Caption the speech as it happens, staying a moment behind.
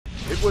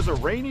It was a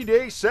rainy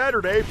day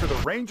Saturday for the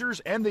Rangers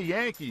and the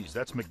Yankees.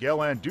 That's Miguel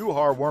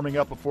Andujar warming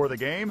up before the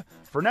game.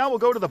 For now, we'll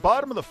go to the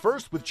bottom of the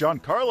first with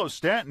Giancarlo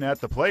Stanton at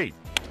the plate.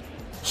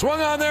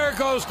 Swung on, there it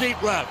goes, deep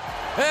left.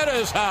 It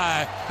is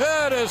high,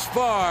 it is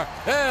far,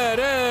 it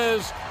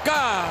is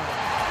gone.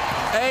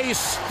 A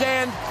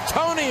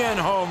Stantonian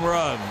home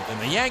run,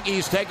 and the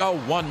Yankees take a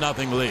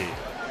 1-0 lead.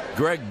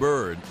 Greg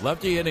Bird,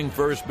 lefty hitting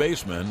first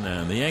baseman,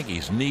 and the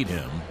Yankees need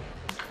him.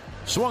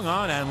 Swung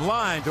on and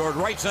lined toward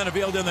right center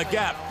field in the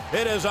gap.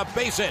 It is a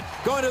base hit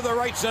going to the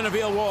right center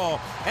field wall.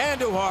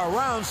 Andujar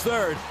rounds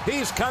third.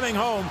 He's coming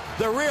home.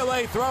 The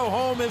relay throw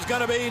home is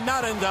going to be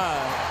not in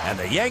time. And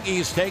the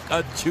Yankees take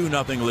a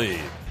 2-0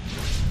 lead.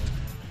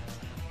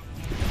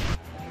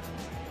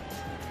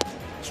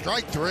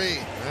 Strike three.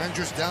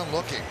 Rangers down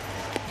looking.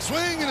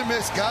 Swing and a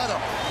miss. Got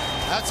him.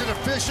 That's an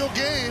official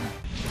game.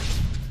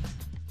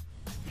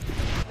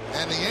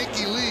 And the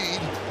Yankee lead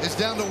is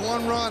down to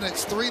 1 run.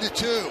 It's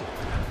 3-2.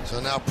 So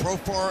now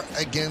Profar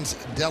against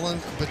Dellin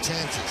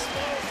Betances.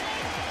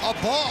 A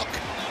balk.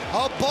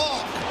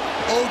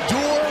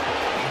 Odor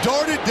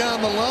darted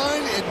down the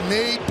line. It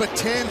made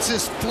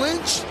Betances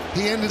flinch.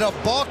 He ended up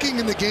balking,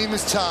 and the game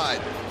is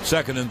tied.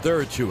 Second and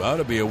third, 2 out.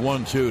 It'll be a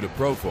 1-2 to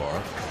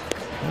Profar.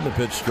 And the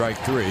pitch, strike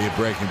 3, a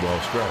breaking ball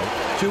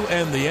strike to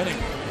end the inning.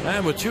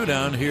 And with 2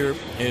 down, here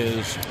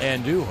is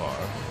Andujar.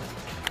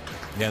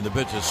 And the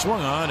pitch is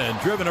swung on and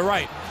driven to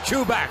right.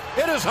 Chew back.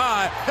 It is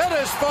high. It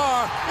is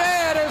far.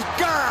 It is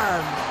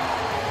gone.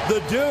 The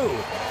do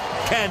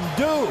can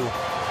do.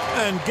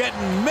 And getting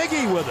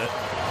Miggy with it.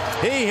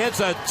 He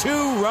hits a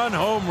 2-run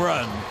home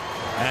run.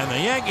 And the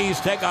Yankees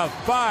take a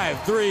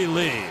 5-3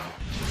 lead.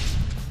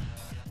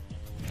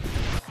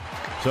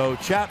 So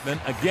Chapman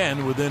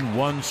again within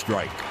 1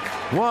 strike.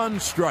 1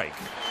 strike.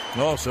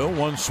 Also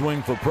 1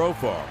 swing for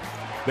Profar.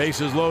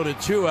 Bases loaded,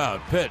 2 out.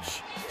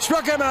 Pitch.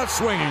 Struck him out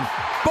swinging.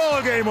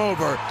 Ball game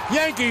over.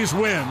 Yankees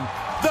win.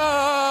 The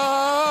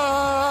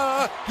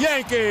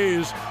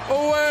Yankees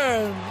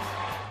win.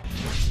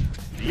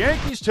 The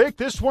Yankees take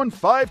this one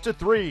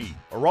 5-3.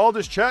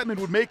 Aroldis Chapman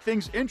would make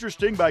things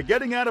interesting by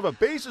getting out of a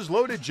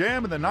bases-loaded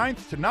jam in the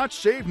 9th to notch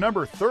save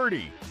number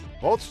 30.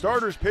 Both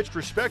starters pitched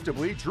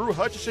respectably. Drew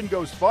Hutchison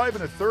goes 5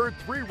 1/3,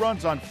 3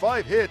 runs on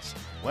 5 hits.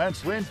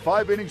 Lance Lynn,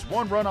 5 innings,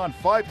 1 run on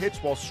 5 hits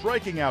while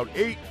striking out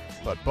 8,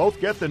 but both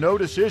get the no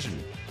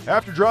decision.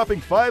 After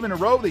dropping 5 in a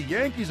row, the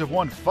Yankees have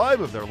won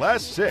 5 of their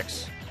last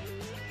 6.